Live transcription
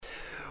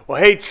Well,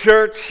 hey,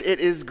 church, it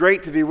is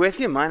great to be with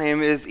you. My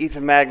name is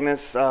Ethan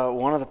Magnus,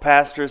 one of the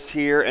pastors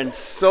here, and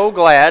so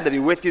glad to be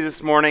with you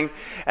this morning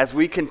as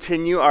we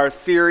continue our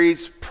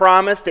series,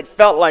 Promised. It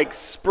felt like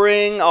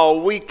spring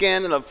all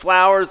weekend, and the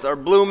flowers are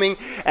blooming,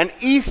 and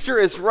Easter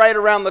is right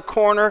around the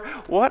corner.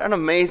 What an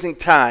amazing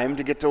time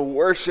to get to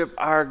worship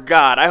our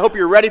God. I hope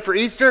you're ready for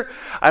Easter.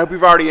 I hope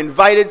you've already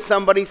invited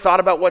somebody, thought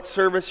about what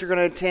service you're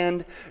going to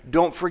attend.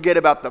 Don't forget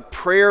about the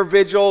prayer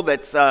vigil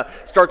that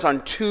starts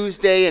on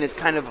Tuesday, and it's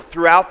kind of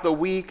throughout the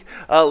week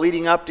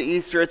leading up to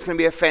Easter. It's going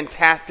to be a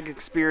fantastic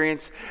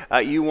experience.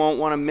 You won't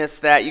want to miss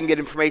that. You can get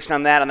information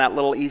on that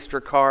little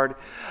Easter card.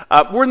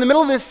 We're in the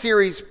middle of this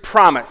series,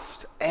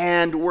 Promised,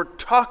 and we're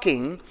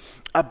talking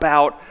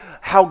about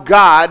how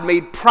God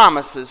made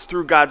promises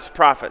through God's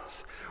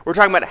prophets. We're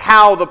talking about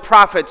how the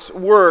prophets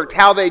worked,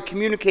 how they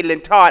communicated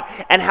and taught,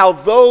 and how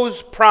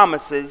those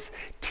promises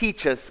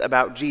teach us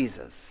about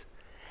Jesus.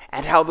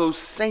 And how those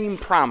same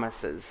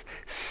promises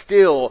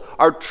still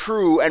are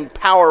true and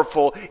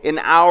powerful in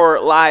our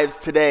lives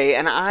today.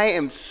 And I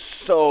am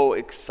so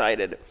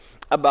excited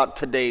about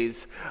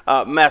today's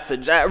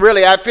message.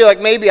 I feel like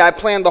maybe I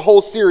planned the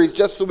whole series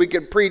just so we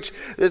could preach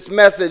this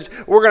message.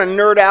 We're going to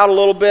nerd out a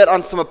little bit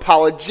on some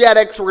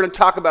apologetics. We're going to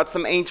talk about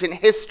some ancient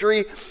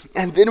history.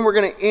 And then we're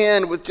going to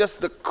end with just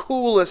the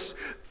coolest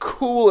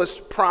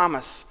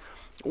promise.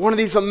 One of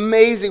these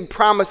amazing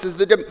promises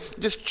that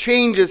just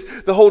changes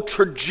the whole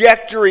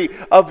trajectory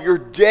of your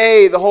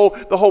day, the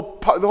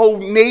whole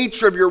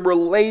nature of your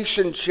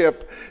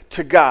relationship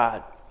to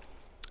God.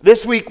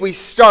 This week we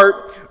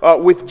start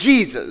with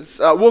Jesus.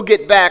 We'll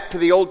get back to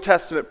the Old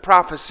Testament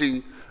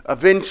prophecy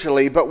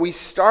eventually, but we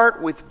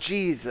start with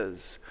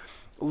Jesus,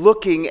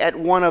 looking at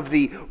one of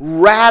the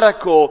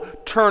radical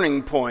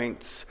turning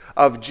points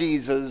of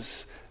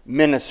Jesus'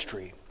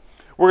 ministry.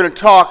 We're going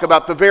to talk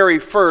about the very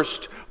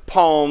first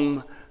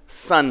Palm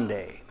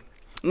Sunday.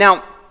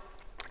 Now,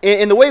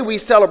 in the way we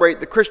celebrate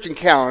the Christian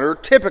calendar,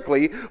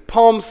 typically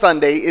Palm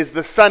Sunday is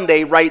the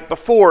Sunday right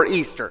before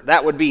Easter.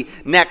 That would be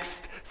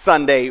next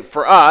Sunday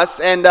for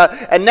us. And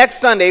next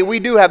Sunday, we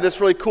do have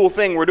this really cool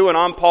thing we're doing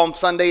on Palm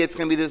Sunday. It's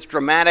going to be this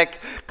dramatic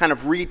kind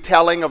of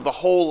retelling of the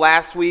whole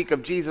last week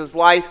of Jesus'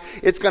 life.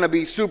 It's going to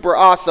be super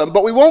awesome.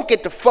 But we won't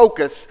get to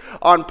focus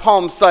on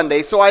Palm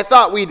Sunday. So I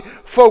thought we'd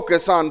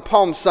focus on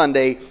Palm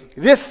Sunday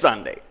this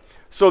Sunday,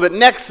 so that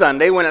next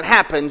Sunday, when it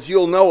happens,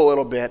 you'll know a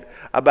little bit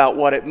about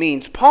what it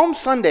means. Palm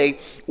Sunday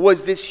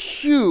was this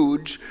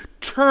huge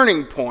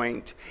turning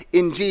point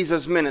in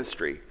Jesus'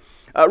 ministry.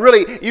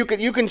 Really, you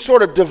can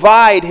sort of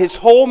divide his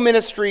whole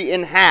ministry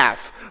in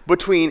half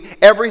between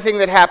everything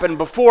that happened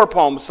before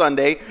Palm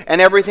Sunday and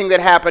everything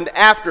that happened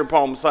after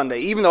Palm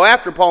Sunday. Even though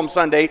after Palm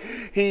Sunday,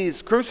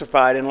 he's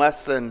crucified in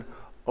less than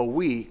a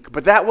week.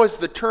 But that was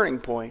the turning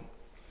point.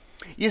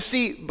 You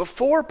see,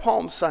 before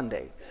Palm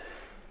Sunday,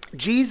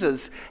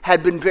 Jesus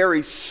had been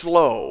very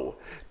slow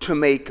to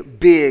make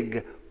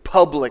big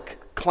public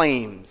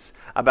claims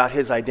about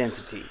his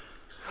identity.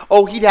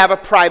 Oh, he'd have a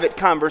private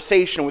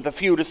conversation with a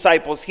few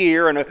disciples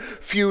here and a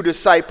few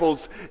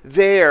disciples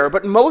there,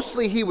 but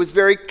mostly he was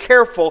very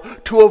careful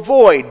to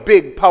avoid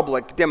big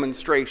public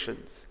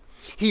demonstrations.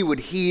 He would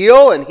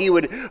heal, and he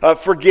would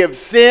forgive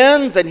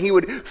sins, and he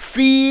would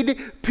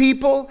feed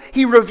people.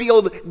 He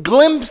revealed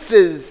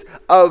glimpses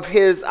of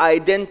his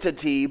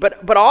identity.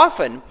 But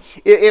often,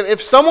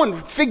 if someone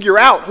would figure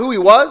out who he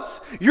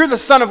was, you're the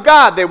Son of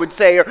God, they would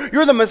say, or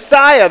you're the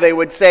Messiah, they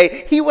would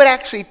say, he would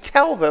actually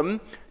tell them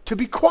to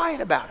be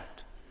quiet about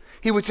it.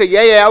 He would say,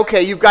 yeah,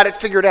 okay, you've got it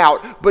figured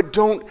out, but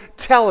don't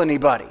tell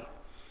anybody.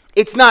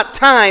 It's not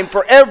time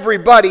for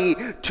everybody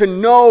to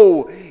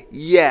know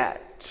yet.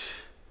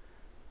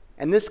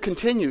 And this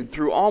continued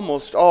through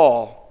almost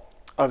all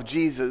of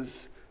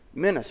Jesus'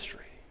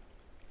 ministry.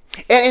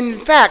 And in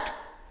fact,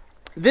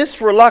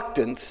 this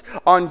reluctance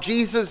on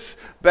Jesus'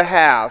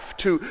 behalf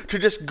to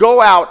just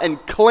go out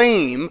and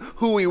claim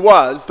who he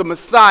was, the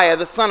Messiah,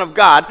 the Son of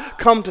God,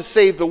 come to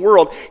save the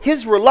world,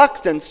 his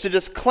reluctance to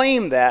just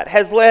claim that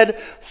has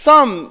led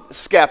some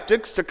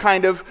skeptics to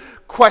kind of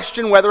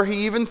question whether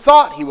he even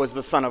thought he was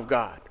the Son of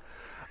God.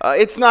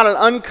 It's not an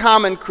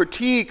uncommon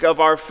critique of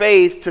our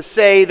faith to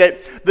say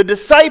that the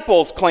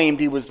disciples claimed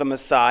he was the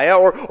Messiah,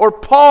 or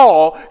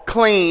Paul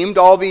claimed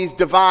all these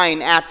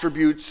divine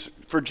attributes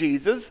for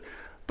Jesus,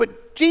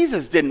 but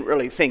Jesus didn't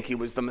really think he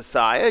was the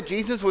Messiah.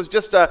 Jesus was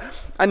just a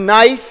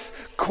nice,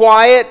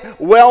 quiet,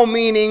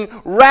 well-meaning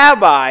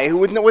rabbi who,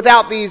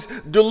 without these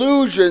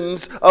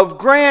delusions of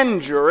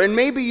grandeur. And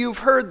maybe you've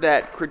heard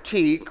that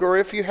critique, or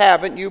if you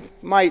haven't, you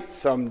might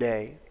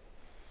someday.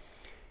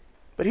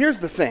 But here's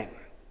the thing.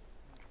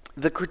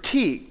 The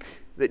critique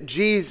that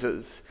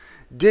Jesus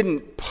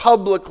didn't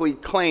publicly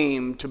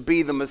claim to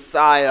be the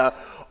Messiah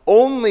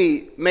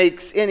only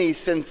makes any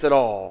sense at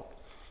all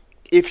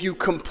if you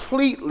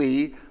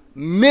completely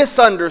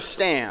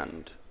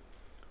misunderstand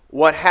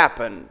what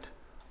happened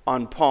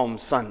on Palm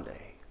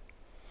Sunday.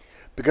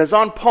 Because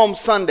on Palm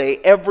Sunday,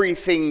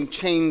 everything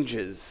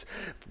changes.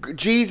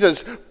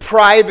 Jesus'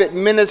 private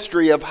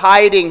ministry of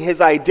hiding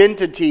his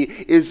identity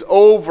is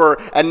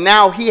over, and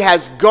now he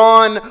has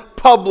gone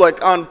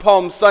public on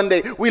Palm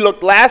Sunday. We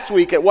looked last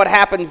week at what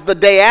happens the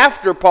day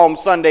after Palm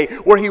Sunday,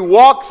 where he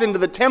walks into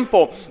the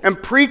temple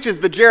and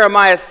preaches the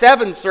Jeremiah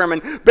 7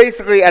 sermon,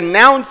 basically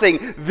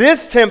announcing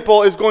this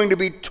temple is going to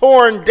be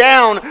torn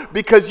down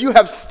because you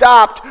have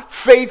stopped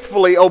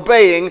faithfully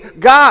obeying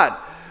God.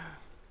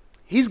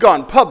 He's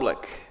gone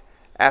public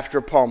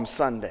after Palm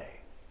Sunday.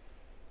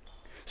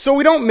 So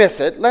we don't miss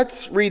it.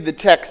 Let's read the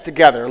text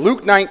together.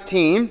 Luke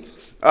 19.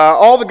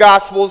 All the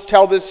Gospels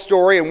tell this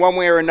story in one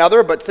way or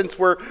another, but since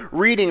we're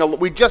reading,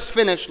 we just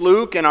finished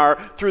Luke and our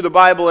Through the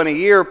Bible in a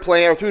Year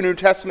plan, or Through New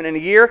Testament in a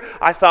Year,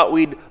 I thought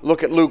we'd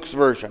look at Luke's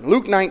version.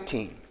 Luke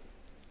 19.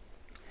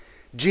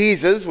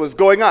 Jesus was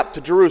going up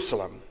to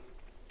Jerusalem.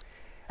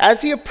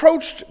 As he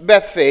approached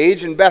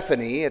Bethphage and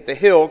Bethany at the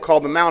hill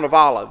called the Mount of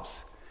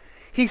Olives,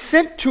 he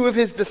sent 2 of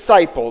his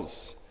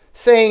disciples,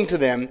 saying to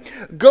them,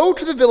 "Go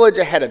to the village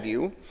ahead of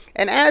you,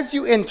 and as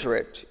you enter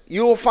it,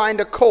 you will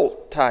find a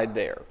colt tied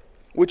there,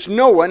 which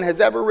no one has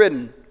ever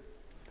ridden.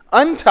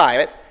 Untie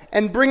it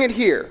and bring it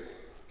here.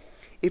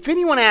 If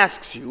anyone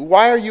asks you,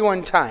 'Why are you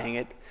untying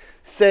it?'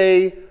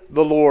 say,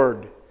 'The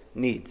Lord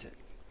needs it.'"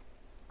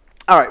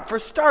 All right, for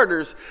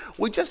starters,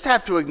 we just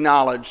have to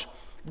acknowledge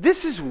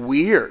this is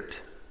weird.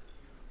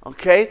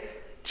 Okay?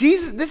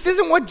 This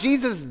isn't what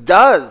Jesus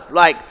does.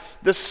 Like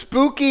the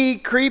spooky,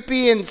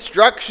 creepy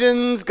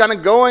instructions kind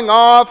of going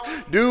off,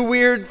 do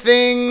weird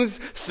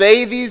things,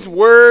 say these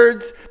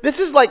words. This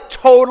is like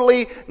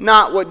totally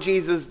not what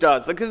Jesus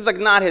does. Like this is like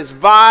not his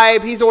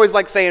vibe. He's always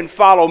like saying,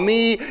 "Follow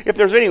me." If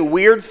there's any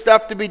weird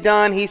stuff to be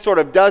done, he sort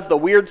of does the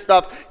weird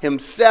stuff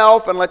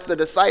himself and lets the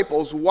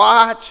disciples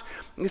watch.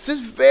 This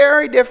is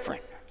very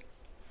different.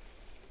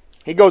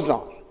 He goes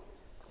on.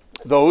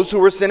 Those who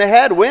were sent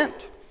ahead went,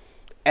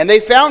 and they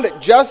found it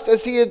just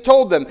as he had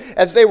told them.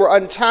 As they were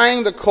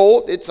untying the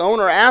colt, its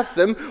owner asked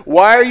them,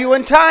 "Why are you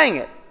untying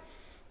it?"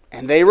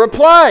 And they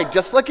replied,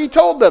 just like he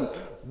told them,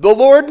 "The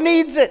Lord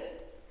needs it."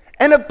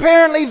 And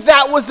apparently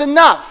that was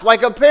enough.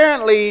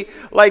 Apparently,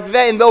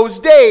 in those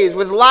days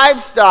with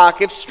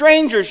livestock, if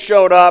strangers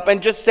showed up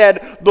and just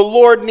said, "The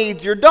Lord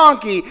needs your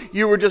donkey,"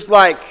 you were just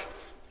like,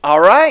 all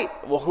right,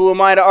 well, who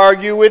am I to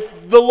argue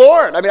with the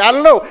Lord? I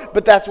don't know,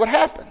 but that's what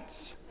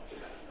happens.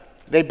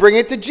 They bring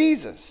it to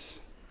Jesus.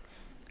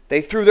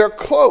 They threw their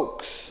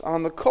cloaks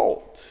on the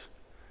colt,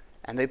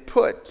 and they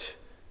put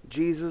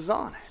Jesus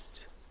on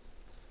it.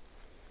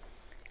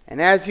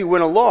 And as he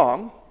went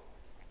along,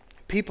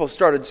 people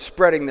started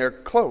spreading their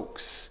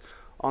cloaks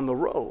on the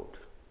road.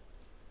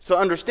 So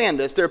understand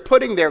this, they're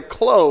putting their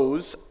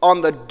clothes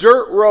on the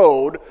dirt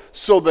road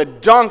so the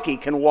donkey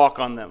can walk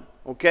on them,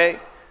 okay?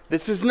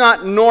 This is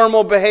not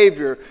normal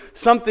behavior.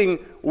 Something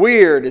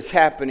weird is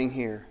happening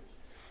here.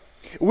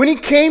 When he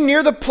came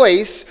near the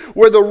place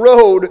where the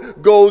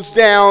road goes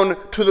down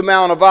to the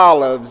Mount of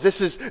Olives,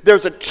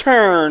 there's a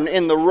turn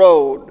in the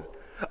road.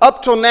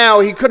 Up till now,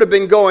 he could have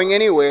been going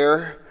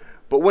anywhere,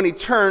 but when he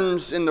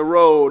turns in the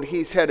road,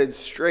 he's headed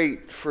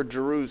straight for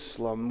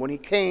Jerusalem. When he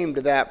came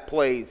to that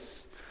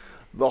place,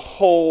 the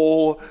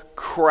whole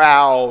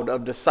crowd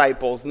of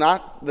disciples,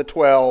 not the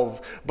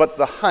 12, but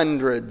the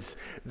hundreds,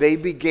 they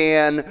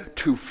began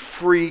to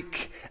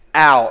freak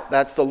out.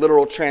 That's the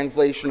literal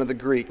translation of the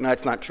Greek. No,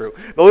 it's not true.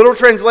 The literal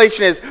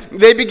translation is,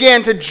 they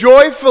began to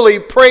joyfully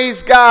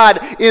praise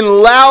God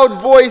in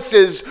loud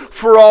voices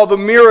for all the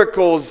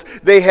miracles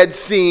they had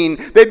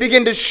seen. They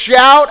began to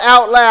shout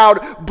out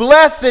loud,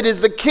 "Blessed is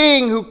the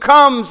King who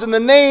comes in the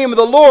name of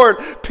the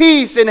Lord,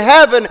 peace in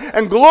heaven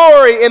and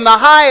glory in the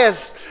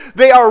highest."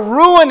 They are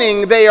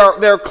ruining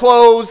their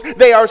clothes.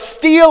 They are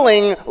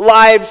stealing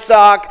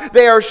livestock.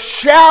 They are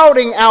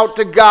shouting out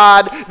to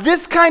God.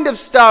 This kind of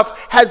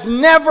stuff has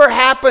never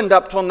happened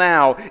up till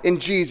now in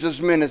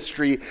Jesus'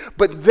 ministry.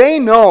 But they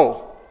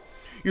know.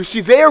 You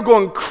see, they are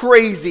going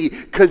crazy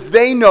because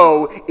they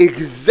know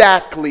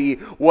exactly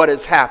what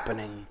is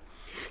happening.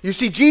 You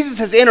see, Jesus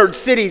has entered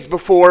cities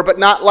before, but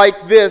not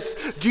like this.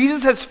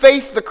 Jesus has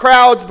faced the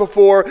crowds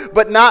before,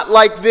 but not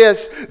like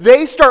this.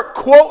 They start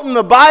quoting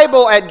the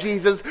Bible at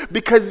Jesus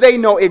because they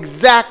know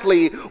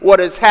exactly what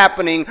is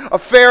happening. A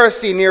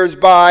Pharisee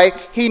nearby,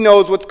 he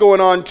knows what's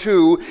going on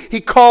too. He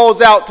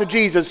calls out to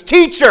Jesus,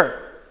 "Teacher,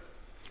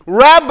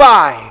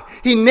 Rabbi."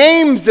 He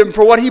names him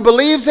for what he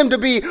believes him to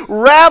be.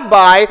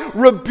 "Rabbi,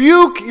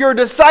 rebuke your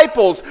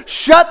disciples.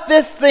 Shut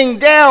this thing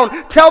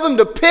down. Tell them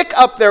to pick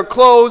up their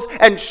clothes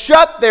and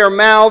shut their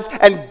mouths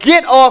and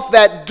get off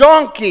that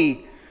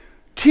donkey."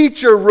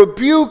 "Teacher,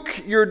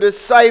 rebuke your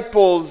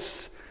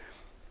disciples."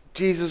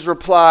 Jesus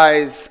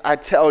replies, "I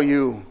tell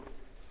you,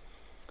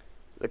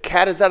 the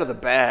cat is out of the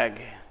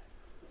bag.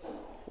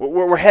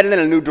 We're headed in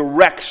a new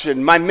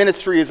direction. My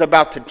ministry is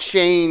about to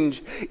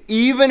change.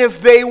 Even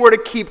if they were to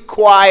keep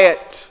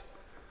quiet,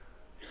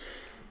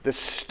 the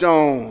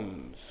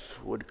stones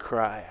would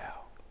cry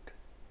out."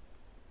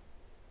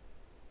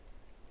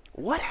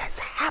 What has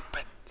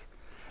happened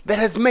that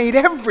has made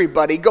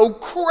everybody go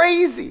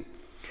crazy?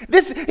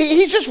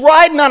 He's just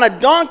riding on a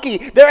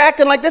donkey. They're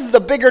acting like this is a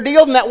bigger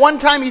deal than that one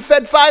time he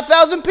fed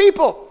 5,000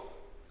 people.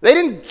 They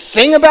didn't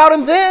sing about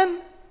him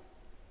then.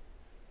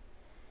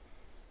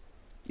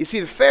 You see,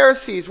 the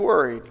Pharisee's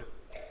worried.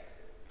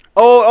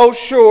 Oh,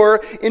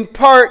 sure, in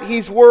part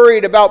he's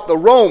worried about the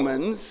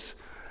Romans.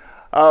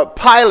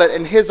 Pilate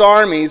and his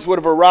armies would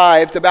have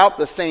arrived about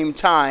the same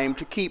time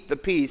to keep the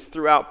peace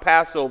throughout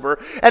Passover.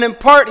 And in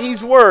part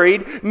he's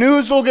worried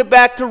news will get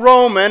back to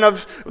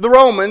the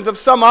Romans of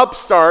some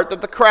upstart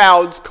that the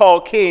crowds call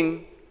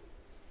king.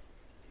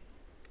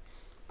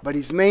 But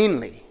he's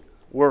mainly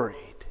worried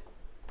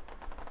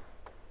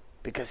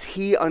because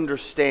he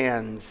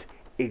understands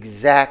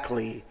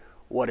exactly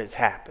what is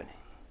happening.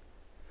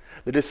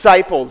 The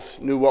disciples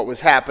knew what was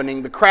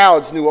happening. The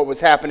crowds knew what was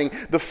happening.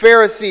 The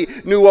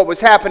Pharisee knew what was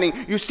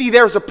happening. You see,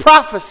 there's a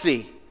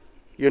prophecy,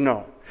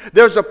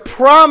 There's a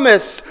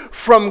promise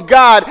from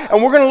God.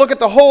 And we're going to look at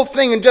the whole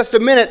thing in just a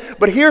minute.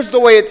 But here's the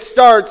way it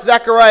starts.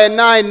 Zechariah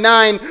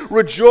 9:9.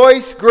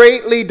 Rejoice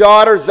greatly,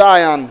 daughter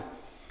Zion.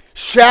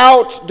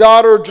 Shout,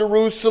 daughter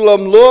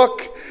Jerusalem.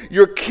 Look,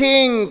 your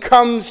king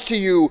comes to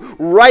you,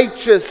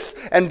 righteous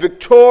and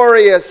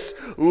victorious,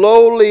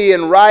 lowly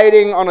and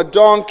riding on a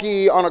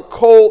donkey, on a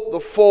colt, the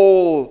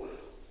foal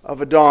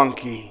of a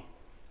donkey.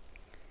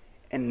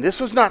 And this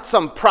was not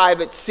some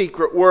private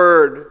secret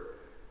word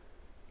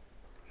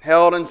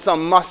held in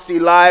some musty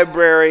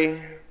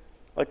library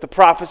like the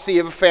prophecy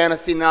of a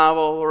fantasy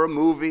novel or a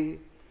movie.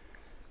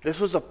 This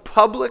was a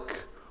public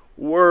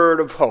word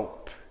of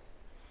hope.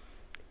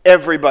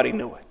 Everybody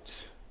knew it.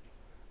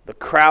 The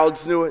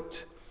crowds knew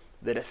it.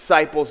 The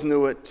disciples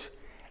knew it.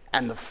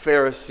 And the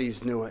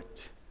Pharisees knew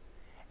it.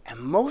 And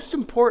most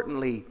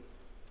importantly,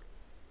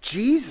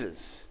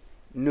 Jesus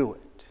knew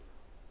it.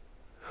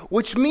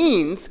 Which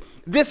means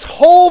this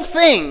whole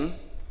thing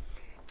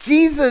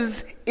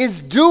Jesus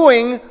is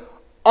doing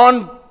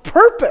on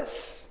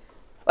purpose.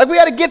 Like, we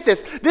got to get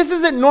this. This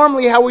isn't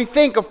normally how we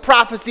think of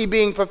prophecy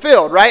being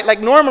fulfilled, right?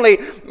 Like, normally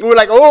we're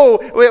like,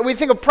 we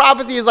think of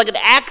prophecy as like it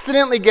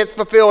accidentally gets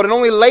fulfilled, and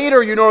only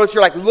later you notice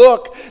you're like,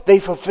 look, they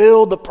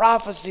fulfilled the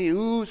prophecy.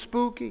 Ooh,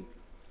 spooky.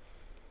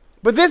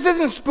 But this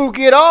isn't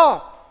spooky at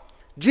all.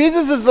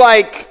 Jesus is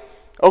like,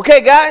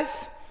 okay, guys,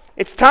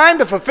 it's time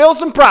to fulfill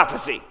some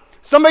prophecy.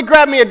 Somebody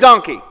grab me a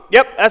donkey.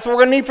 Yep, that's what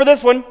we're going to need for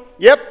this one.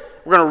 Yep,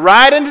 we're going to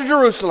ride into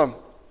Jerusalem.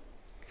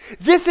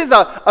 This is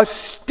a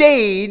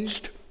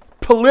staged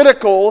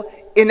political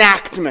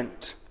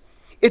enactment.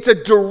 It's a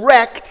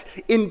direct,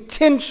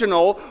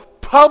 intentional,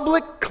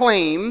 public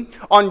claim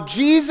on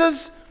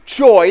Jesus'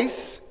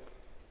 choice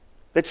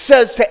that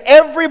says to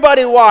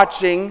everybody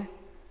watching,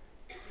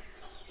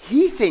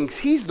 he thinks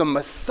he's the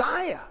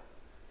Messiah.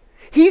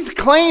 He's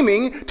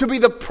claiming to be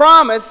the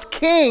promised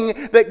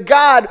king that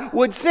God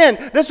would send.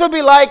 This would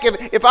be like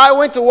if I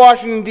went to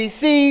Washington,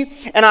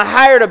 D.C., and I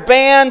hired a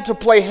band to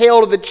play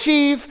Hail to the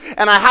Chief,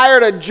 and I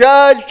hired a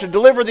judge to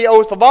deliver the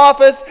oath of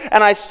office,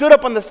 and I stood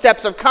up on the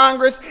steps of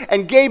Congress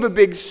and gave a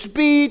big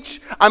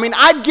speech. I mean,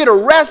 I'd get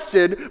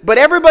arrested, but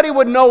everybody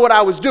would know what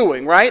I was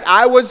doing, right?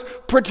 I was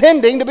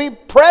pretending to be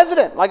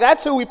president. Like,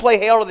 that's who we play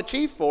Hail to the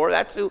Chief for.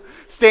 That's who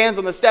stands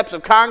on the steps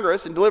of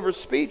Congress and delivers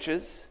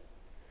speeches.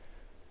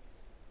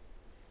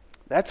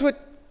 That's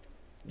what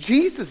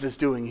Jesus is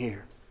doing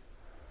here.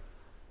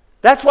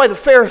 That's why the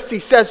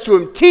Pharisee says to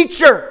him,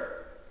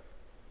 Teacher,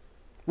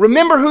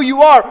 remember who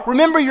you are.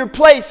 Remember your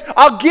place.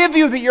 I'll give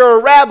you that you're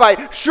a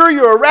rabbi. Sure,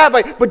 you're a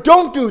rabbi, but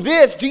don't do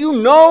this. Do you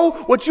know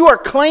what you are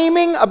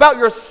claiming about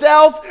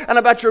yourself and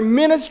about your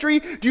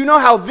ministry? Do you know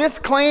how this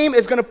claim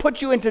is going to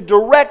put you into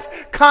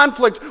direct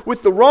conflict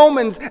with the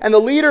Romans and the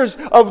leaders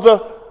of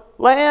the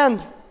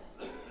land?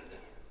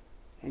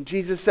 And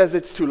Jesus says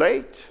it's too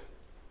late.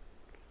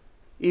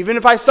 Even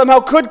if I somehow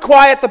could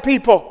quiet the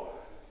people,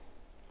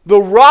 the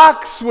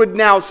rocks would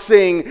now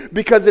sing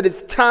because it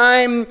is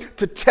time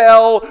to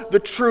tell the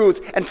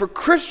truth. And for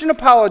Christian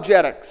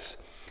apologetics,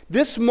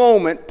 this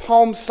moment,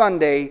 Palm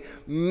Sunday,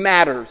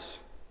 matters.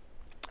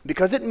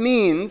 Because it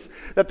means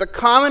that the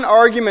common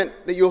argument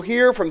that you'll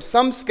hear from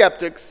some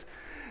skeptics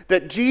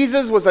that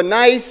Jesus was a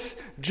nice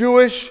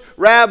Jewish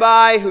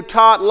rabbi who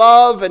taught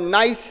love and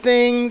nice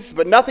things,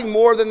 but nothing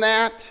more than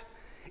that,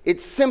 it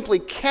simply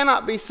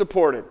cannot be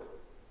supported.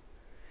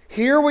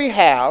 Here we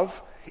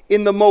have,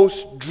 in the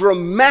most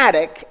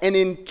dramatic and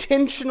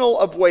intentional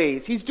of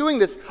ways, he's doing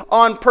this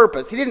on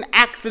purpose. He didn't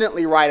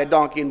accidentally ride a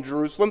donkey in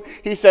Jerusalem.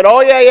 He said,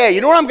 oh yeah, you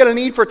know what I'm going to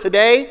need for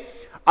today?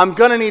 I'm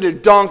going to need a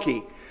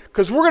donkey.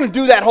 Because we're going to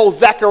do that whole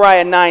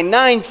Zechariah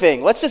 9:9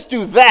 thing. Let's just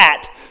do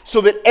that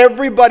so that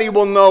everybody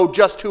will know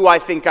just who I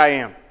think I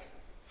am.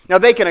 Now,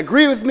 they can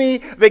agree with me,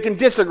 they can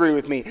disagree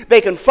with me.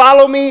 They can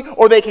follow me,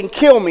 or they can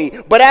kill me.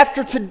 But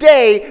after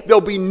today,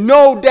 there'll be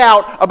no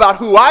doubt about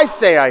who I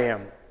say I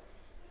am.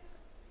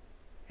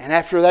 And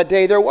after that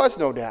day, there was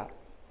no doubt.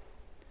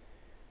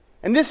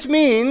 And this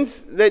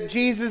means that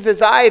Jesus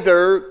is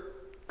either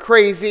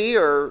crazy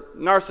or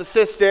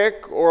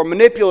narcissistic or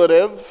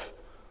manipulative,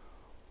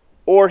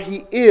 or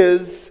he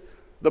is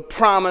the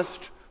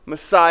promised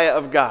Messiah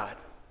of God.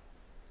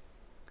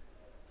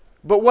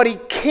 But what he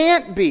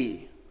can't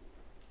be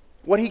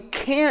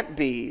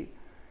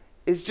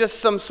is just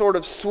some sort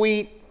of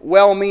sweet,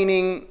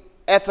 well-meaning,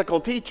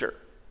 ethical teacher.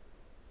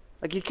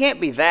 Like, he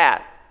can't be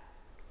that.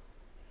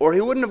 Or he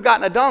wouldn't have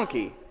gotten a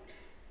donkey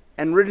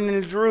and ridden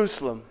into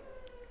Jerusalem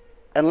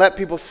and let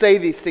people say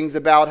these things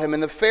about him.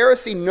 And the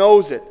Pharisee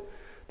knows it.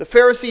 The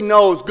Pharisee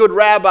knows good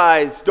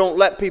rabbis don't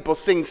let people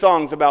sing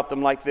songs about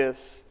them like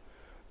this.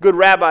 Good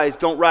rabbis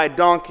don't ride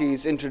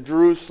donkeys into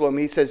Jerusalem.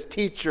 He says,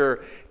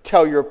 "Teacher,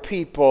 tell your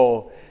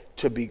people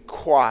to be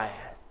quiet."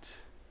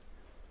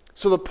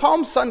 So the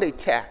Palm Sunday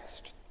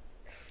text,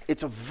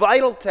 it's a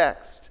vital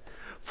text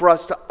for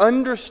us to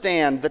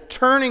understand the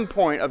turning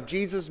point of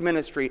Jesus'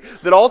 ministry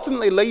that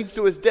ultimately leads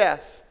to his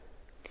death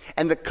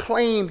and the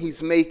claim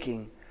he's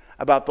making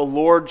about the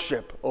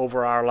lordship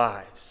over our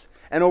lives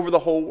and over the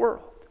whole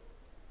world.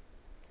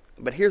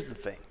 But here's the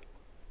thing.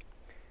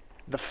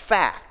 The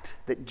fact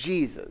that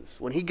Jesus,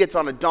 when he gets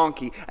on a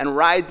donkey and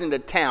rides into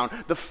town,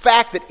 the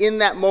fact that in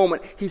that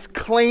moment he's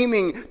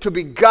claiming to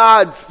be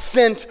God's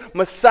sent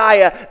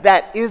Messiah,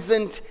 that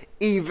isn't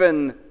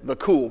even the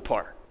cool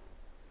part.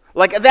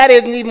 Like, that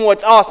isn't even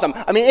what's awesome.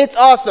 I mean, it's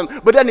awesome,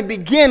 but doesn't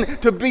begin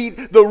to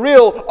beat the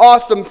real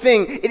awesome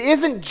thing. It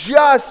isn't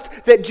just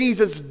that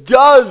Jesus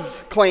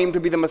does claim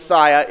to be the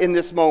Messiah in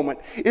this moment.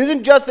 It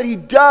isn't just that he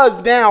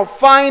does now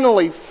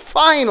finally,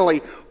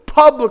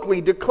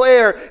 publicly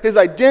declare his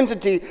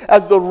identity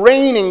as the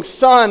reigning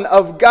Son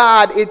of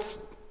God. It's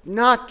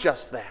not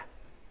just that.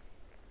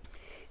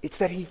 It's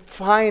that he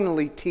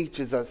finally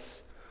teaches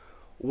us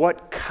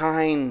what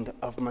kind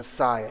of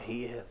Messiah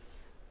he is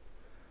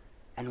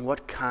and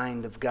what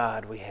kind of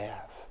God we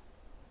have.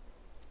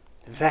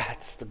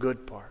 That's the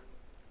good part.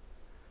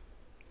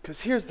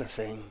 Because here's the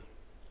thing.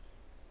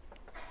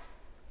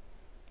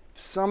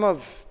 Some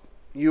of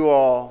you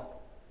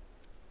all,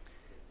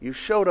 you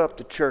showed up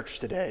to church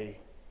today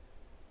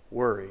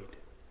worried.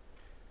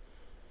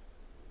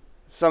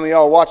 Some of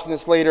y'all watching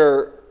this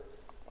later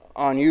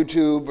on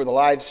YouTube or the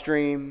live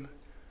stream,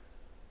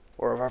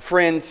 or if a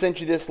friend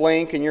sent you this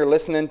link and you're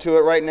listening to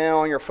it right now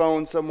on your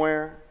phone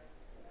somewhere,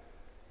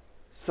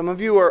 some of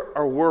you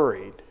are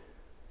worried.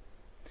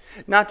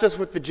 Not just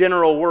with the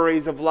general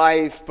worries of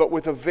life, but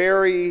with a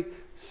very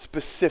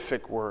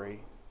specific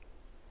worry.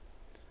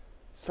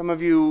 Some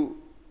of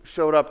you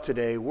showed up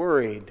today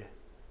worried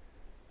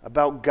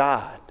about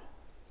God.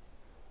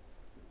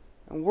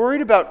 And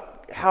worried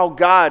about how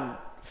God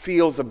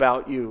feels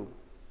about you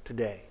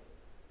today.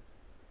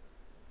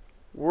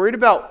 Worried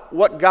about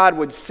what God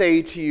would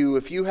say to you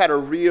if you had a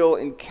real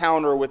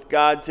encounter with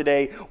God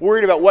today.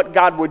 Worried about what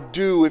God would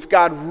do if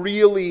God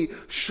really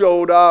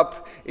showed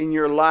up in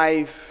your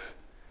life.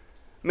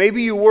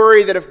 Maybe you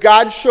worry that if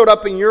God showed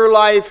up in your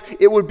life,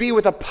 it would be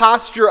with a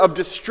posture of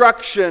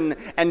destruction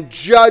and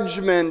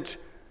judgment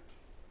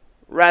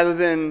rather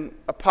than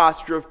a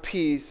posture of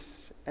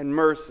peace and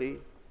mercy.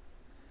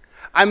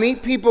 I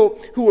meet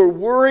people who are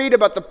worried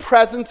about the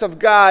presence of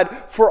God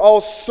for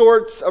all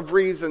sorts of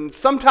reasons.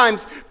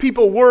 Sometimes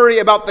people worry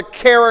about the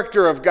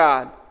character of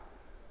God.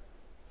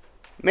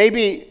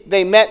 Maybe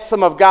they met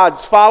some of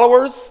God's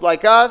followers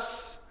like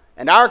us,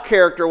 and our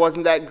character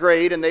wasn't that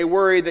great, and they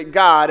worry that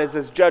God is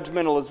as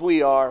judgmental as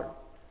we are,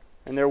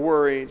 and they're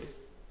worried.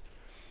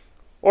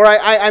 Or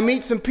I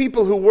meet some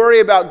people who worry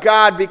about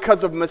God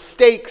because of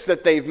mistakes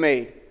that they've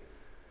made.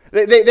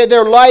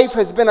 Their life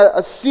has been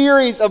a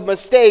series of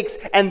mistakes,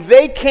 and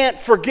they can't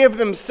forgive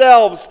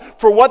themselves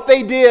for what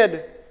they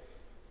did.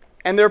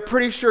 And they're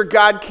pretty sure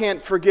God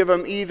can't forgive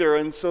them either,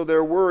 and so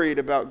they're worried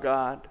about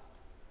God.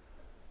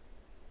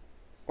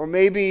 Or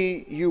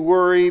maybe you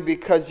worry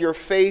because your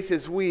faith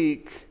is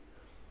weak,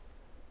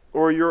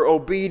 or your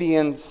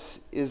obedience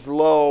is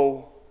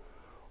low,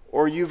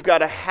 or you've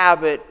got a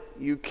habit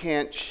you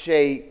can't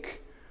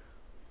shake,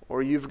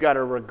 or you've got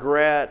a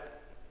regret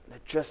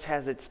that just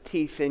has its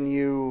teeth in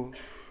you,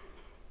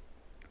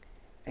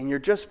 and you're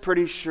just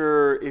pretty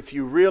sure if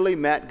you really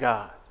met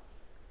God,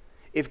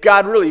 if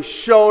God really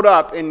showed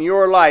up in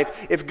your life,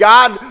 if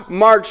God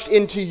marched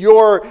into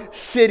your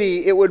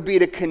city, it would be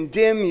to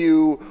condemn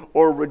you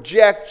or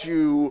reject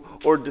you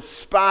or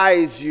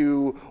despise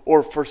you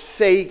or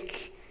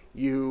forsake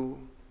you.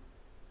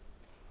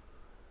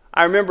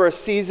 I remember a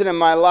season in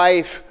my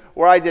life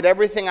where I did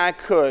everything I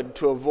could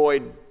to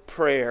avoid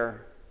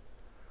prayer.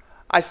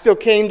 I still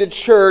came to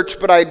church,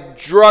 but I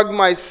drug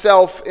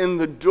myself in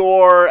the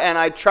door and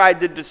I tried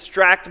to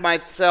distract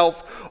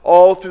myself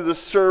all through the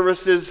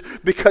services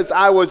because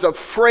I was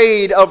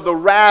afraid of the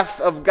wrath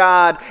of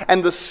God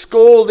and the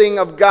scolding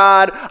of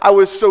God. I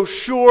was so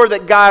sure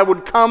that God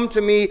would come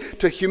to me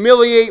to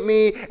humiliate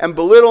me and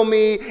belittle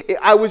me.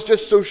 I was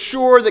just so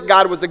sure that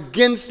God was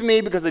against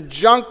me because of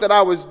junk that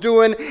I was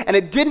doing. And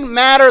it didn't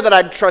matter that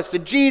I'd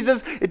trusted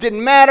Jesus. It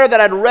didn't matter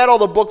that I'd read all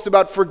the books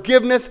about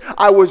forgiveness.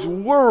 I was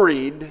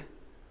worried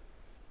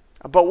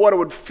about what it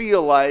would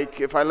feel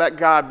like if I let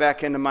God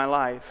back into my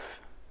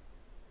life.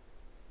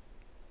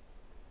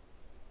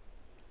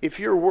 If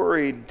you're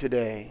worried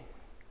today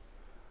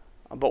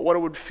about what it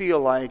would feel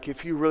like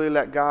if you really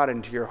let God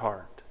into your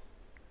heart,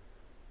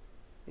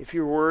 if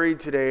you're worried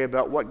today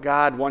about what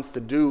God wants to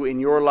do in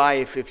your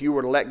life, if you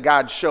were to let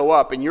God show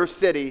up in your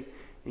city,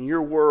 in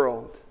your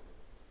world,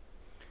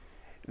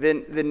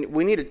 then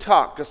we need to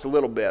talk just a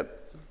little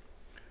bit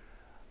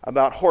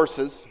about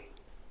horses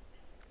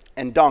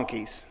and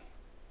donkeys.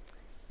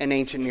 and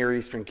ancient Near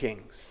Eastern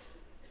kings.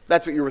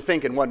 That's what you were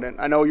thinking, wasn't it?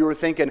 I know you were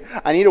thinking,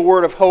 I need a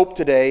word of hope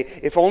today.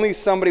 If only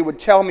somebody would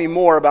tell me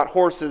more about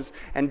horses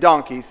and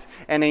donkeys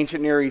and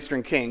ancient Near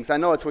Eastern kings. I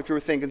know that's what you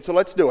were thinking, so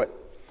let's do it.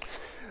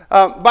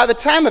 By the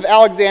time of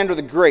Alexander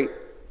the Great,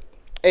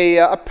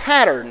 a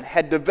pattern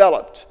had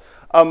developed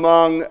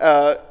among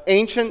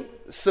ancient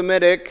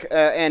Semitic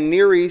and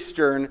Near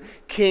Eastern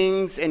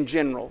kings and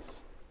generals.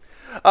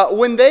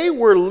 When they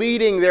were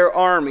leading their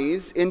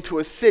armies into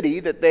a city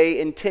that they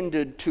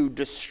intended to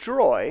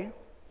destroy,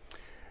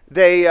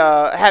 they've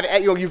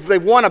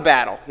won a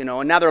battle,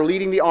 and now they're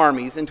leading the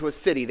armies into a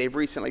city they've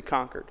recently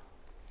conquered.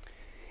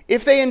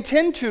 If they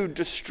intend to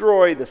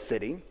destroy the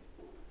city,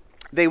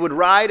 they would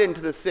ride into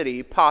the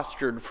city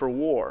postured for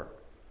war,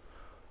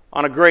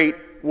 on a great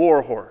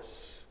war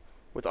horse,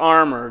 with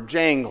armor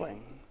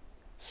jangling,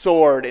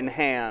 sword in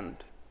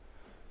hand.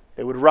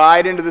 They would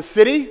ride into the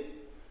city,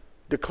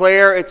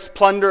 declare its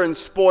plunder and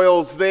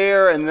spoils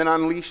there, and then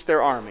unleash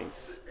their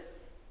armies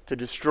to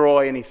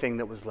destroy anything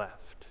that was left.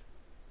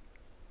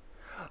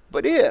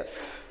 But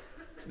if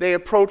they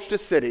approached a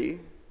city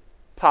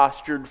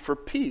postured for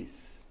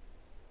peace,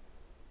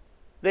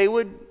 they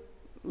would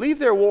leave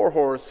their war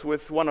horse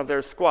with one of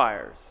their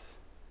squires,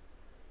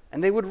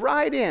 and they would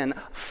ride in.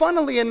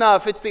 Funnily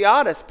enough, it's the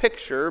oddest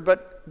picture,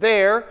 but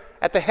there,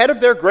 at the head of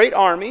their great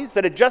armies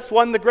that had just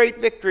won the great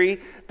victory,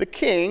 the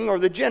king or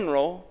the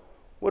general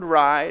would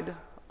ride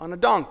on a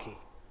donkey.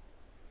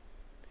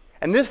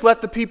 And this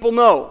let the people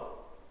know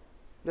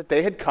that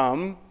they had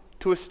come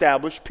to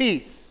establish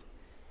peace.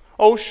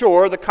 Oh,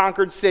 sure, the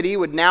conquered city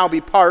would now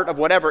be part of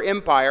whatever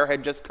empire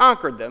had just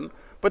conquered them,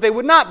 but they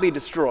would not be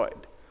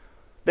destroyed.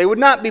 They would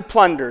not be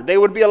plundered. They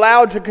would be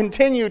allowed to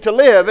continue to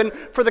live. And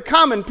for the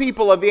common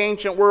people of the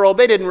ancient world,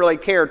 they didn't really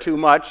care too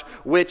much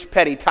which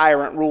petty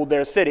tyrant ruled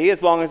their city,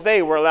 as long as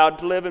they were allowed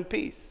to live in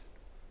peace.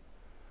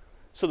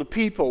 So the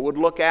people would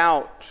look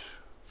out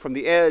from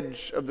the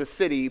edge of the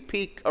city,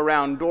 peek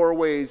around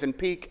doorways and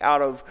peek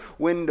out of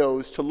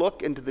windows to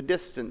look into the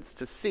distance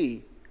to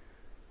see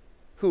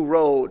who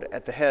rode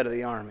at the head of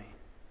the army.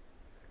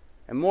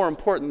 And more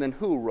important than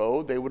who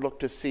rode, they would look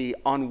to see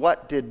on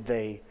what did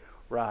they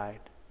ride.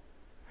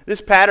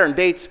 This pattern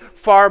dates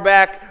far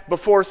back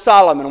before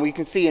Solomon. We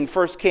can see in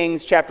 1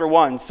 Kings chapter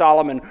 1,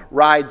 Solomon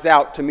rides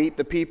out to meet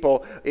the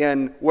people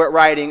in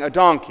riding a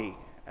donkey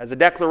as a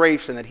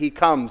declaration that he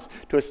comes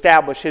to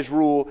establish his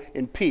rule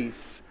in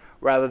peace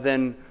rather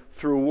than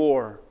through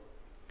war.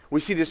 We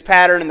see this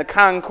pattern in the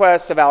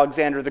conquests of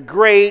Alexander the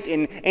Great,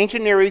 in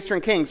ancient Near Eastern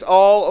kings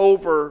all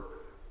over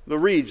the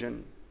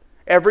region.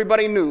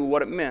 Everybody knew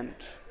what it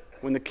meant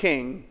when the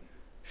king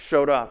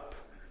showed up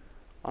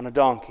on a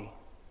donkey.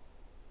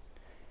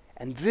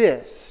 And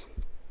this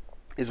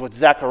is what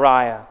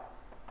Zechariah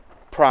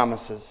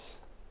promises.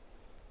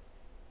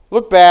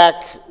 Look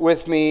back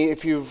with me,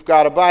 if you've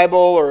got a Bible,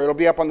 or it'll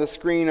be up on the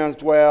screen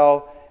as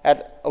well,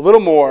 at a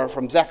little more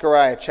from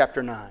Zechariah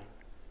chapter 9.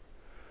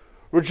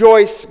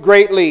 Rejoice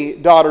greatly,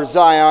 daughter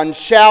Zion.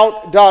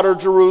 Shout, daughter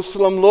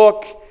Jerusalem.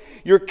 Look,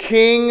 your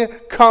king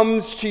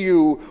comes to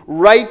you,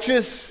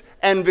 righteous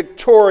and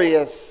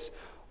victorious,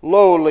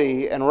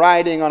 lowly and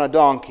riding on a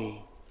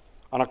donkey,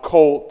 on a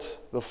colt,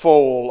 the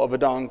foal of a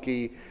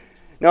donkey.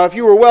 Now, if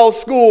you were well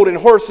schooled in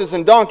horses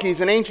and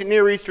donkeys and ancient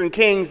Near Eastern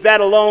kings,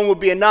 that alone would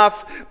be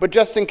enough. But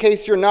just in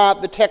case you're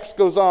not, the text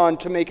goes on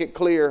to make it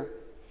clear.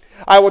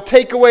 I will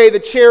take away the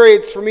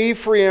chariots from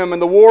Ephraim and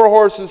the war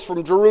horses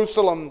from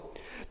Jerusalem.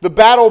 The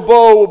battle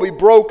bow will be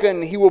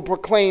broken. He will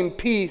proclaim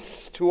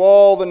peace to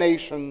all the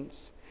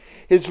nations.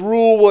 His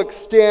rule will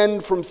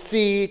extend from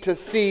sea to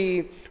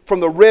sea, from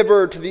the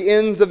river to the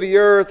ends of the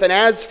earth. And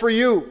as for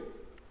you,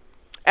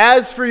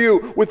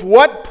 with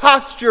what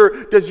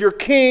posture does your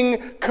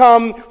king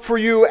come for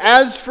you?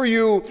 As for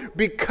you,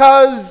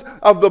 because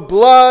of the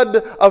blood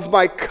of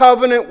my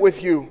covenant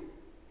with you,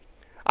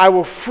 I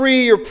will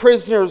free your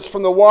prisoners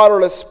from the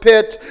waterless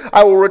pit.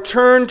 I will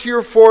return to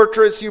your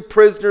fortress, you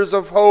prisoners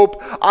of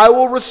hope. I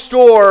will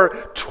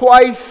restore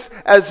twice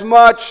as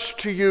much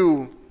to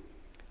you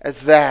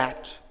as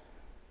that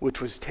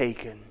which was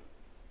taken.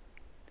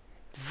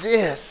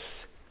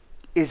 This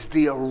is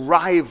the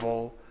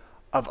arrival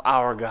of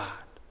our God.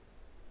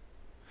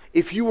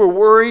 If you were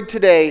worried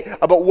today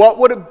about what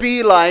would it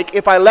be like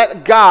if I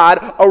let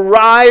God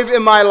arrive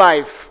in my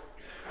life,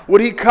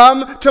 would he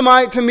come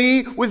to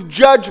me with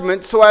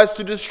judgment so as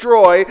to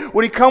destroy?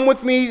 Would he come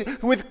with me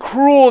with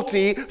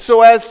cruelty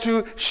so as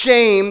to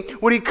shame?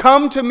 Would he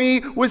come to me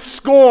with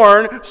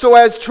scorn so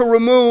as to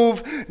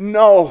remove?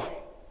 No.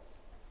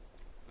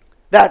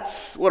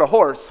 That's what a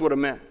horse would have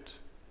meant.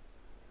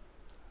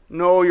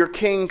 No, your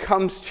king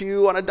comes to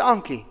you on a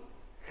donkey.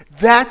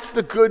 That's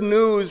the good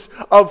news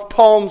of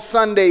Palm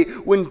Sunday.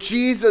 When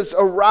Jesus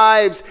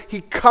arrives,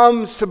 he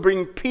comes to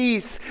bring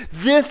peace.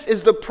 This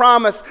is the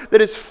promise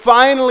that is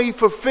finally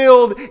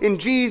fulfilled in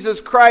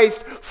Jesus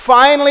Christ.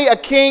 Finally, a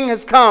king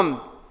has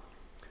come.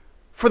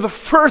 For the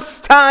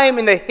first time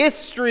in the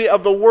history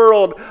of the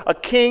world, a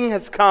king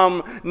has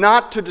come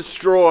not to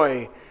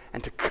destroy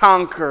and to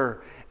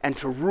conquer and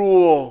to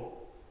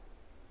rule,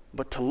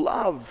 but to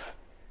love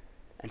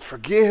and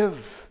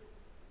forgive.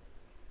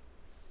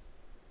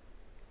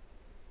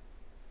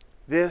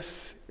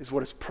 This is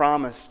what is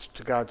promised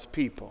to God's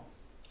people.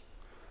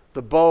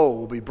 The bow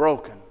will be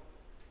broken,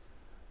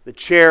 the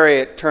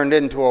chariot turned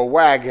into a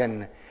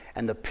wagon,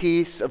 and the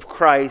peace of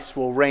Christ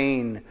will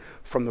reign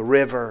from the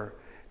river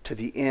to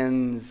the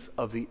ends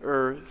of the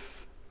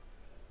earth.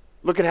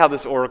 Look at how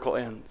this oracle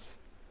ends.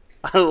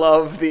 I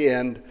love the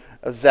end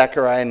of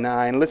Zechariah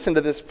 9. Listen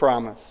to this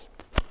promise.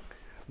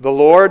 The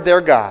Lord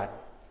their God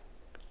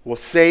will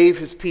save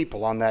his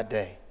people on that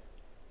day,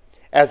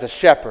 as a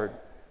shepherd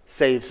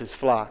saves his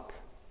flock.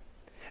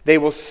 They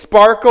will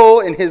sparkle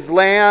in his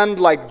land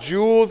like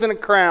jewels in a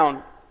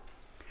crown.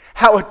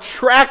 How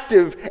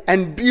attractive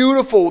and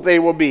beautiful they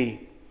will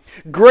be.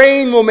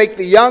 Grain will make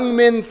the young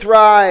men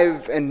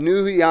thrive, and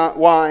new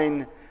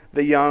wine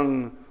the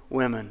young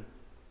women.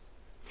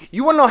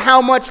 You want to know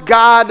how much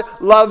God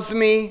loves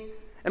me?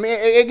 I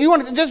mean, you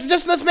want to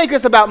just let's make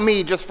this about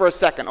me just for a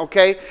second,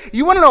 okay?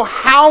 You want to know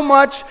how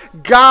much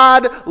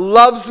God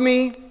loves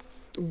me?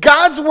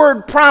 God's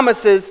word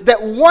promises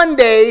that one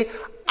day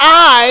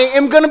I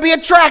am going to be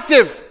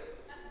attractive.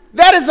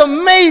 That is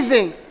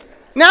amazing.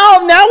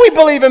 Now we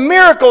believe in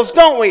miracles,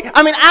 don't we?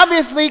 I mean,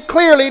 obviously,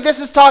 clearly,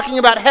 this is talking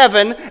about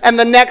heaven and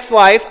the next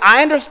life.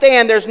 I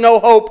understand there's no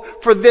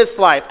hope for this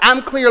life.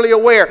 I'm clearly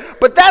aware.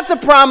 But that's a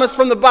promise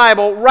from the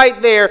Bible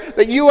right there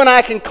that you and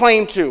I can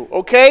claim to,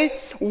 okay?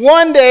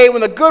 One day,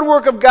 when the good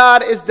work of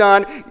God is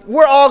done,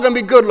 we're all going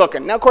to be good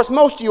looking. Now, of course,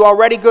 most of you are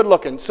already good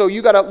looking, so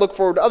you got to look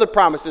forward to other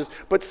promises.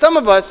 But some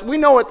of us, we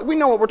know what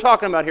we're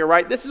talking about here,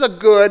 right? This is a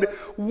good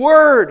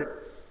word.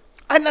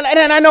 And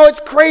I know it's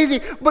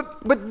crazy,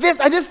 but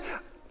this,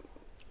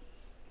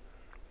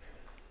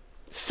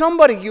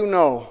 somebody you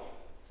know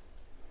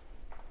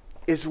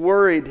is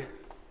worried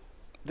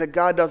that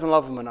God doesn't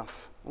love them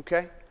enough,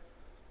 okay?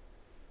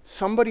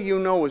 Somebody you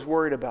know is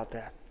worried about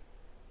that.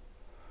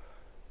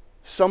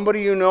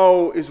 Somebody you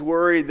know is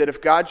worried that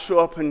if God showed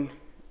up in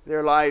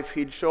their life,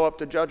 he'd show up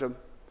to judge them,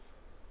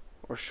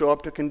 or show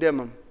up to condemn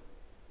them,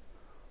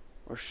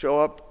 or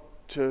show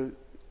up to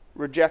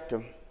reject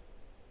them.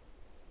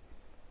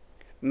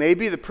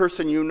 Maybe the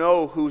person you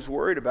know who's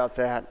worried about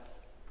that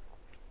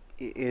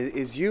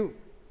is you,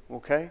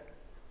 okay?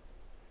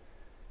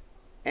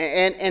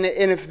 And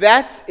if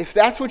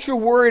that's what you're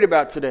worried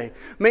about today,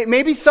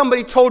 maybe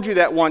somebody told you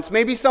that once.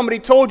 Maybe somebody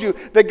told you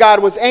that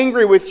God was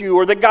angry with you,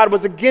 or that God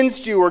was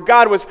against you, or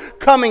God was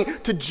coming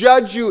to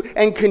judge you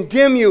and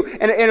condemn you.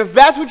 And if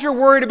that's what you're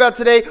worried about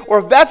today, or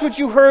if that's what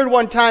you heard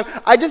one time,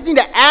 I just need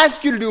to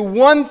ask you to do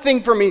one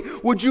thing for me.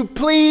 Would you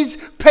please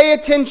pay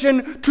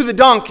attention to the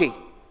donkey?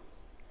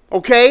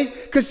 Okay?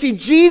 Because see,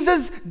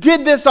 Jesus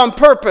did this on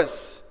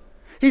purpose.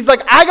 He's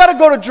like, I got to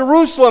go to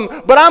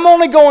Jerusalem, but I'm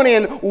only going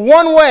in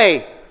one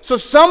way. So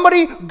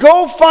somebody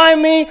go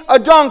find me a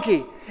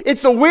donkey.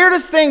 It's the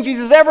weirdest thing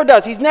Jesus ever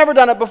does. He's never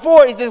done it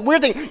before. It's this weird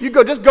thing. You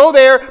just go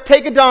there,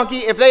 take a donkey.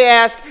 If they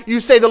ask,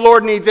 you say the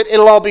Lord needs it.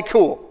 It'll all be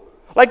cool.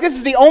 Like, this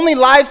is the only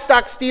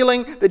livestock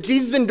stealing that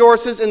Jesus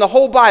endorses in the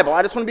whole Bible.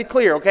 I just want to be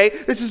clear, okay?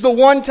 This is the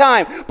one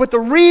time. But the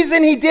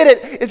reason he did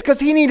it is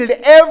because he needed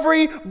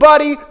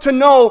everybody to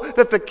know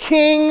that the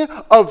King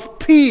of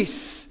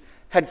Peace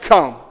had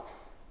come.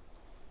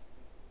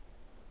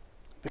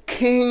 The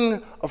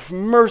King of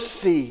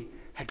Mercy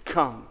had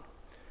come.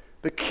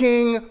 The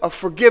King of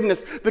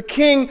Forgiveness. The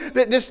King,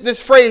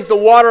 this phrase, the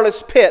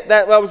waterless pit,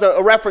 that was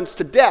a reference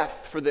to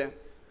death for them,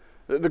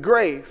 the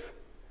grave.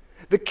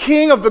 The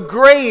King of the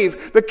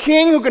grave, the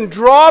King who can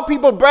draw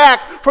people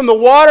back from the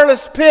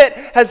waterless pit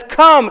has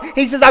come.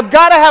 He says, I've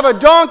got to have a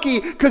donkey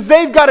because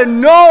they've got to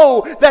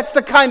know that's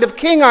the kind of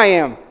king I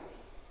am.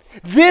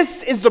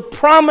 This is the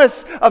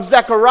promise of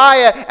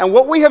Zechariah, and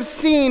what we have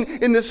seen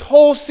in this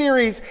whole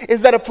series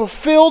is that a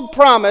fulfilled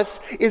promise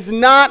is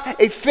not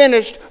a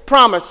finished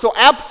promise. So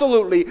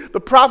absolutely,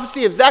 the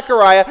prophecy of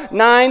Zechariah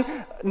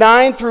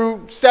 9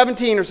 through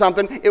 17 or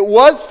something, it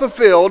was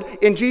fulfilled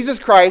in Jesus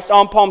Christ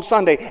on Palm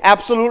Sunday.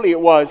 Absolutely it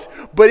was.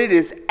 But it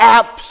is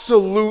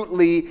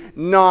absolutely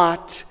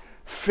not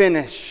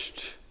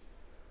finished.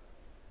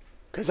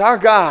 Because our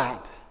God,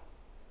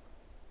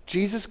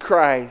 Jesus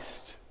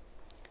Christ,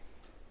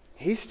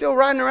 he's still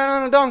riding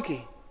around on a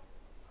donkey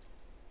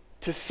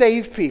to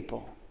save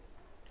people.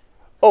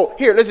 Oh,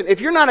 here, listen,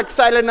 if you're not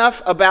excited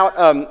enough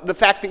about the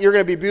fact that you're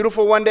going to be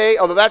beautiful one day,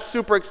 although that's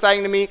super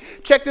exciting to me,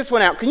 check this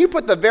one out. Can you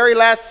put the very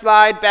last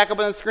slide back up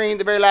on the screen,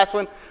 the very last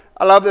one?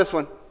 I love this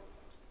one.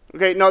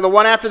 Okay, no, the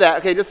one after that.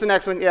 Okay, just the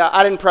next one. Yeah,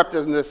 I didn't prep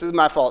this. This is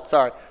my fault.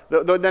 Sorry.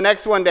 The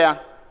next one down.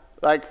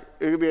 Like,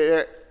 it could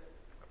be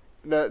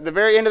the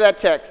very end of that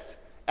text.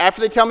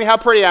 After they tell me how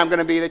pretty I'm going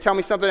to be, they tell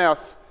me something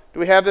else. Do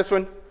we have this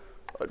one?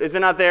 Is it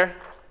not there?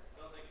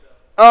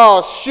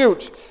 Oh,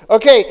 shoot.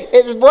 Okay,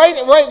 it's right.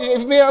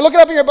 Look it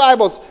up in your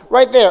Bibles.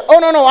 Right there. Oh,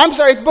 no, I'm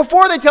sorry. It's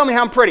before they tell me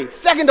how I'm pretty.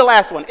 Second to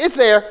last one. It's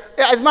there.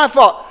 Yeah, it's my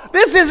fault.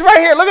 This is right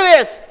here. Look at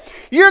this.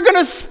 You're going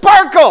to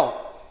sparkle.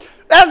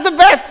 That's the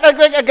best.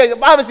 Okay,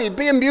 obviously,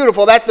 being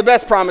beautiful, that's the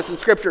best promise in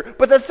Scripture.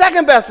 But the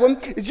second best one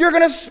is you're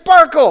going to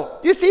sparkle.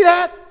 You see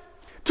that?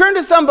 Turn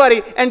to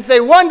somebody and say,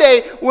 one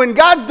day when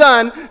God's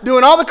done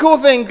doing all the cool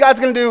things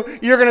God's going to do,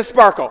 you're going to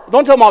sparkle.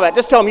 Don't tell them all that.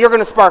 Just tell them you're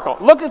going to sparkle.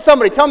 Look at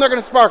somebody. Tell them they're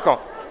going to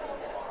sparkle.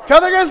 Tell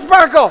them they're going to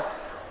sparkle.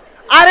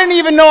 I didn't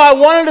even know I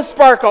wanted to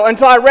sparkle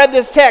until I read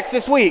this text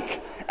this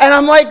week. And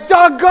I'm like,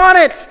 doggone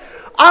it.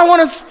 I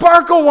want to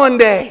sparkle one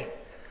day.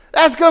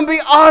 That's going to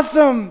be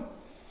awesome.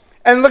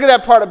 And look at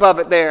that part above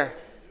it there.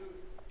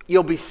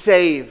 You'll be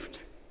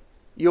saved.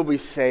 You'll be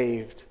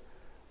saved.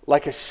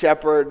 Like a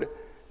shepherd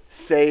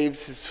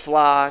saves his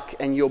flock,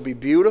 and you'll be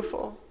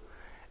beautiful.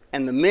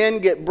 And the men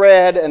get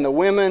bread, and the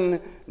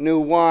women new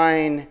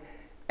wine,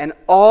 and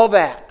all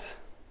that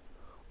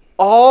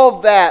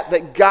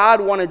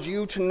God wanted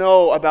you to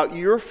know about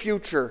your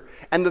future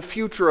and the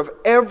future of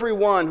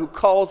everyone who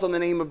calls on the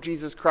name of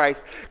Jesus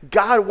Christ.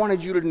 God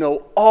wanted you to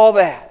know all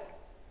that.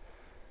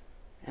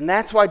 And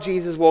that's why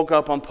Jesus woke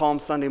up on Palm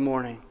Sunday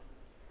morning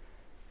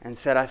and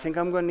said, I think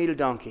I'm going to need a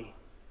donkey.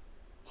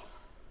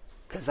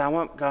 Because I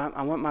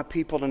want my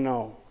people to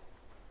know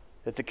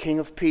that the King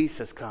of Peace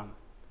has come.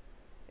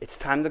 It's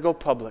time to go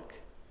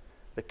public.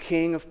 The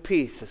King of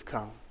Peace has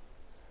come.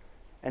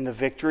 And the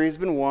victory has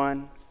been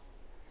won.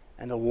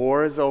 And the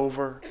war is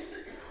over.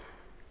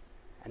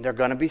 And they're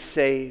going to be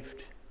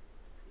saved.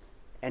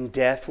 And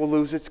death will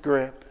lose its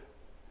grip.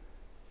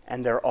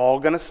 And they're all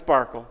going to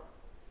sparkle.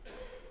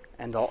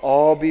 And they'll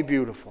all be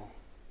beautiful.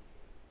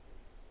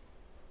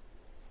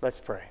 Let's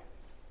pray.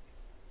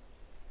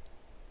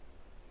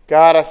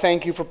 God, I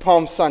thank you for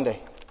Palm Sunday.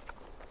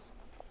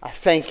 I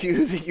thank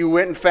you that you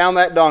went and found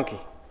that donkey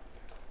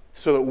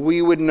so that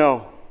we would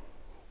know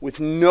with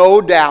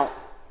no doubt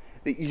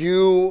that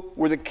you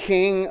were the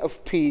King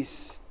of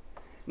Peace,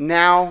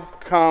 now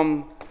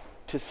come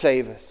to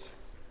save us.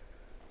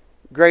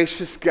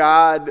 Gracious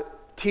God,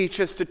 teach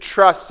us to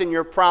trust in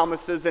your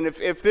promises. And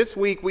if this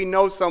week we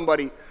know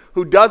somebody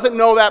who doesn't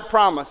know that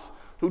promise,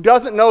 who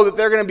doesn't know that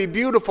they're going to be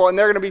beautiful and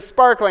they're going to be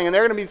sparkling and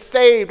they're going to be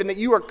saved and that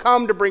you are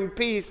come to bring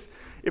peace,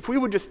 if we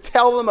would just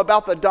tell them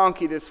about the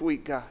donkey this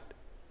week, God.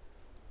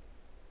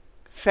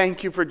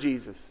 Thank you for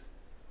Jesus,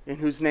 in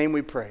whose name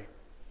we pray.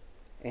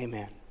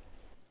 Amen.